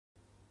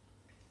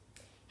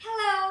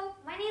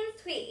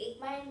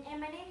My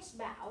name is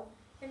Bảo.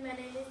 And my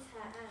name is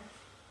Tặng.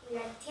 We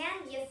are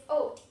 10 years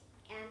old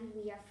and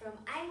we are from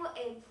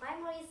AloEnglish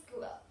Primary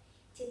School.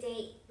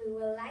 Today, we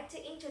would like to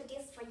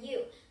introduce for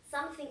you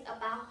something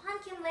about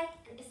ĐmaeC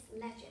and its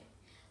legend.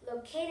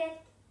 Located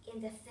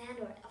in the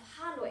center of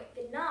Hanoi,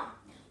 Vietnam,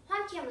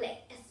 ĐmaeC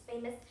is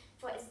famous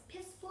for its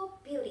peaceful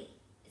beauty,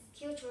 its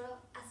cultural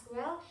as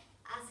well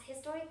as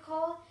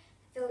historical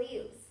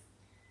values.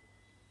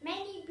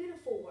 Many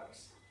beautiful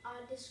words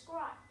are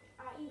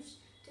used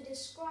to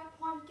describe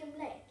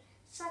ﷺ,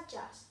 such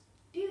as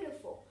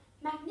beautiful,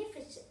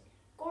 magnificent,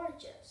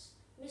 gorgeous,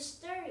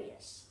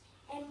 mysterious,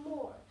 and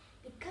more,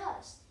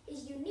 because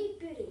its unique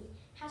beauty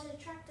has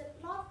attracted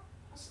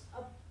lots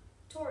of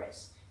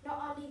tourists,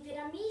 not only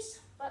Vietnamese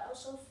but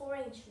also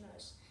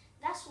foreigners.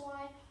 That's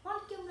why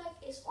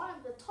ﷺ is one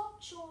of the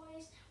top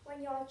choice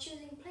when you are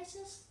choosing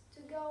places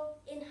to go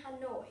in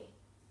Hanoi.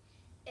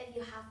 If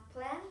you have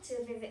planned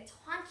to visit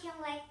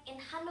ﷺ in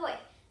Hanoi,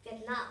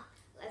 Vietnam,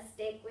 let's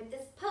stick with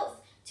this post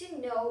to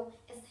know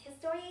its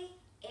history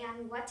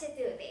and what to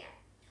do there.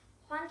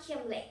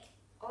 ﷺ,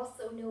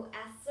 also known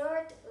as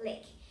Third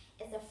Lake,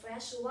 is a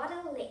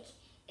freshwater lake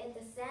in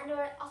the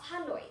center of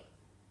Hanoi.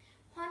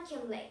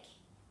 ﷺ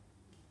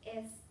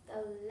is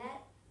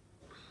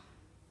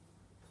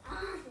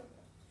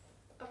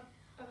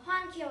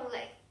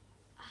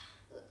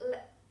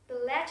the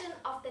legend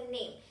of the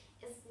name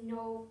is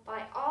known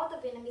by all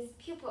the Vietnamese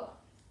people.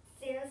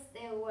 Since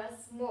they were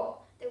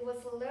small, they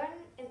was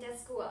learned in their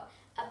school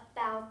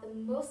about the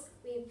most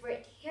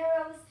revered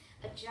heroes,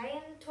 a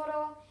giant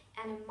turtle,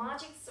 and a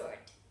magic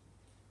sword.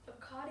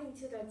 According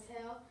to the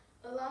tale,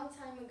 a long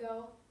time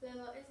ago,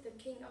 Lelo is the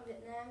king of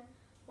Vietnam.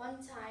 One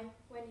time,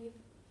 when he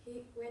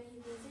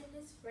visited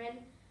his friend,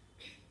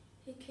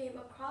 he came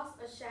across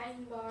a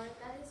shining bar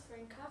that his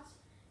friend caught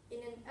in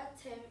an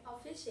attempt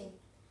of fishing.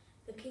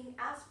 The king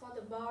asked for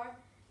the bar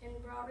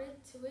and brought it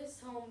to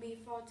his home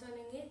before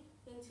turning it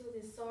into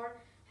the sword.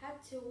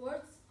 Had two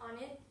words on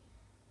it,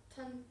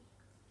 tiên.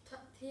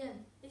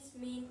 It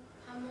means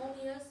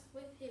harmonious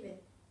with heaven.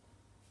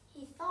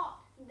 He thought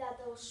that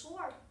the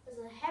sword was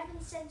a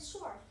heaven-sent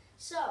sword,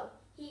 so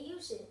he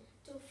used it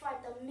to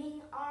fight the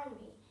Minh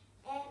army,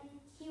 and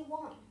he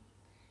won.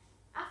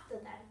 After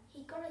that,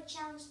 he got a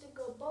chance to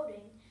go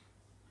boating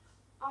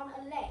on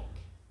a lake,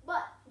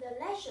 but the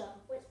leisure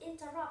was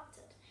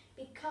interrupted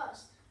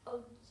because a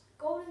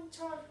golden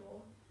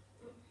turtle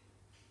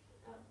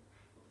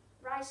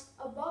rise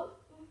above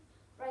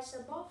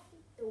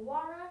the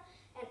water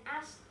and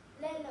asked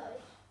Lelo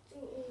to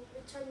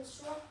return the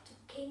sword to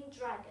King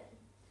Dragon.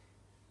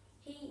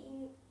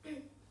 He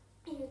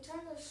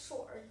returned the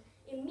sword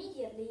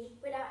immediately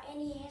without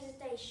any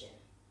hesitation.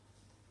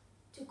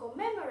 To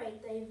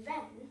commemorate the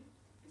event,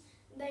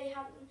 they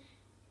have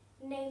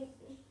named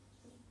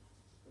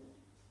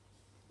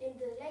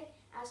the lake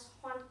as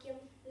ﷺ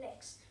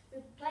Lake,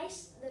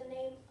 replaced the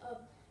name of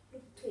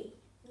Thuỷ,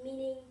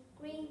 meaning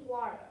green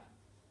water.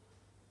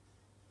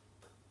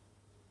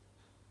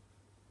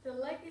 The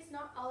lake is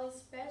not only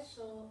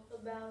special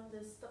about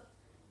his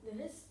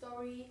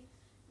story,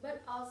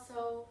 but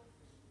also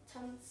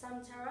some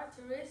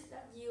characteristics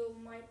that you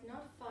might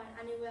not find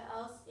anywhere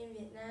else in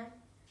Vietnam.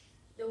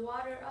 The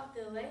water of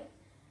the lake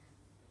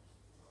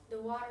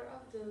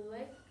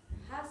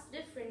has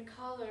different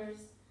colors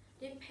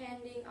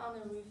depending on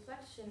the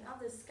reflection of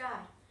the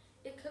sky.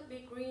 It could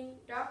be green,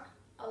 dark,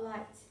 or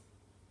light.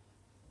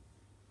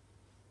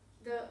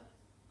 The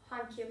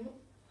ﷺ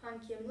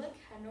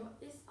Lake Hanoi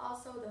is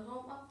also the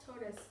home of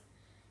tortoises.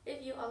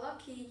 If you are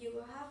lucky, you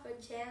will have a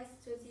chance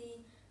to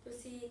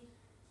see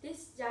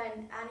these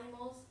giant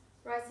animals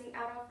rising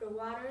out of the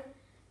water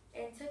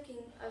and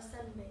taking a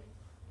sunbathe.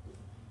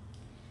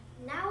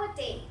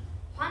 Nowadays,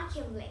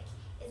 ﷺ Lake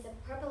is a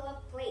popular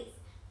place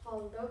for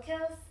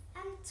locals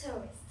and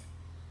tourists.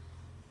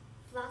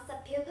 Flocks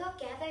of people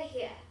gather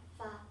here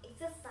for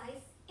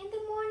exercise in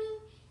the morning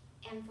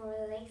and for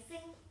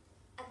relaxing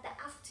at the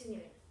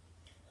afternoon.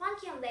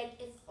 ﷺ Lake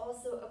is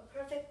also a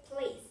perfect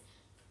place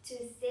to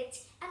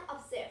sit and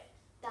observe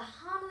the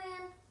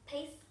Hanoian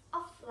pace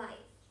of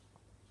life.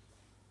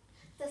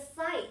 The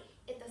site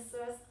is the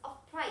source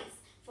of pride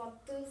for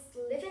those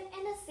living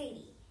in the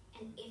city,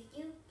 and if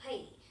you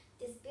pay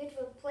this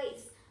beautiful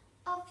place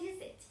a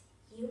visit,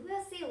 you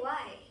will see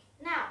why.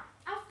 Now,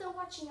 after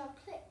watching our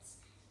clips,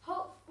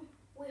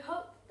 we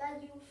hope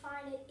that you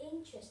find it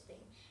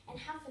interesting and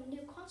have a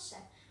new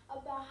concept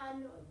about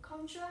Hanoi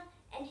culture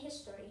and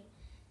history.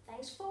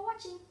 Thanks for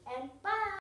watching and bye!